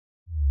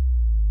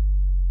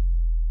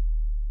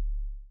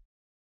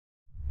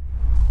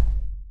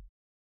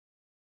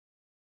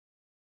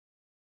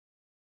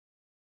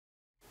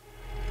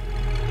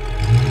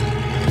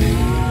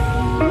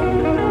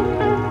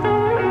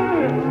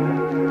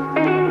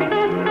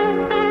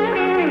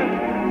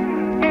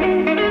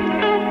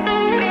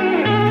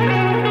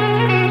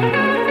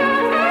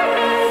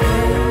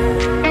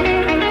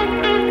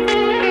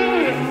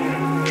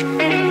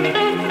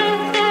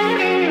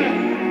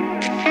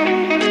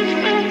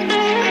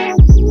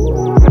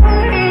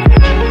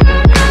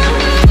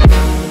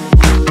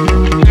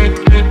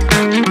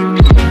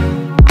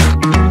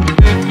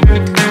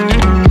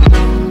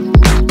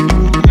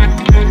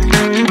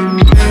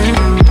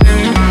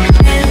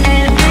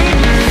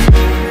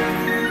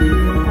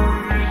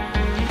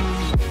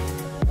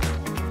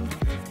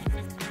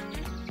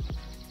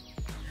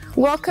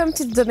Welcome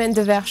to the Domaine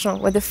de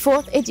Verchamp, where the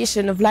 4th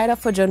edition of LiDAR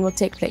for Drone will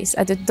take place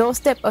at the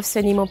doorstep of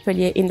sunny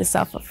Montpellier in the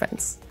south of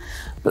France.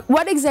 But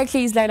what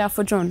exactly is LiDAR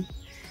for Drone?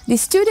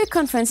 This two-day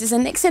conference is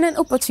an excellent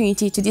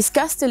opportunity to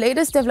discuss the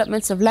latest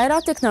developments of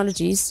LiDAR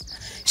technologies,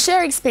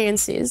 share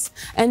experiences,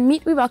 and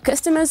meet with our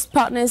customers,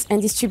 partners,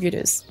 and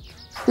distributors.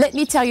 Let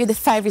me tell you the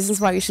 5 reasons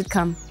why you should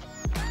come.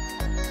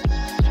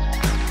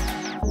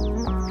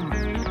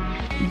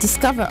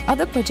 Discover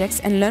other projects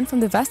and learn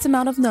from the vast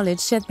amount of knowledge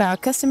shared by our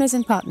customers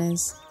and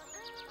partners.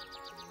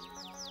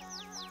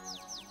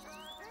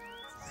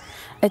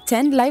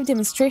 Attend live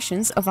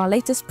demonstrations of our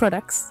latest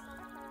products.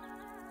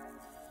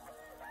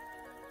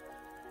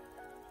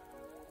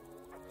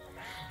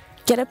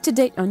 Get up to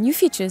date on new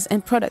features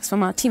and products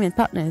from our team and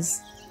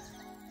partners.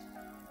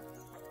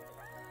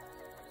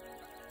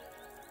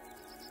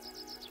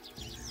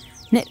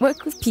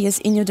 Network with peers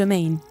in your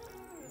domain.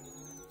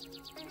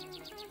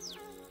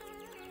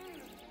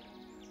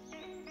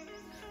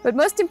 But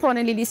most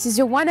importantly, this is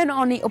your one and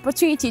only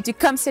opportunity to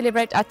come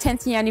celebrate our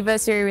 10th year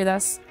anniversary with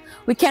us.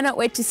 We cannot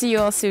wait to see you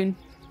all soon.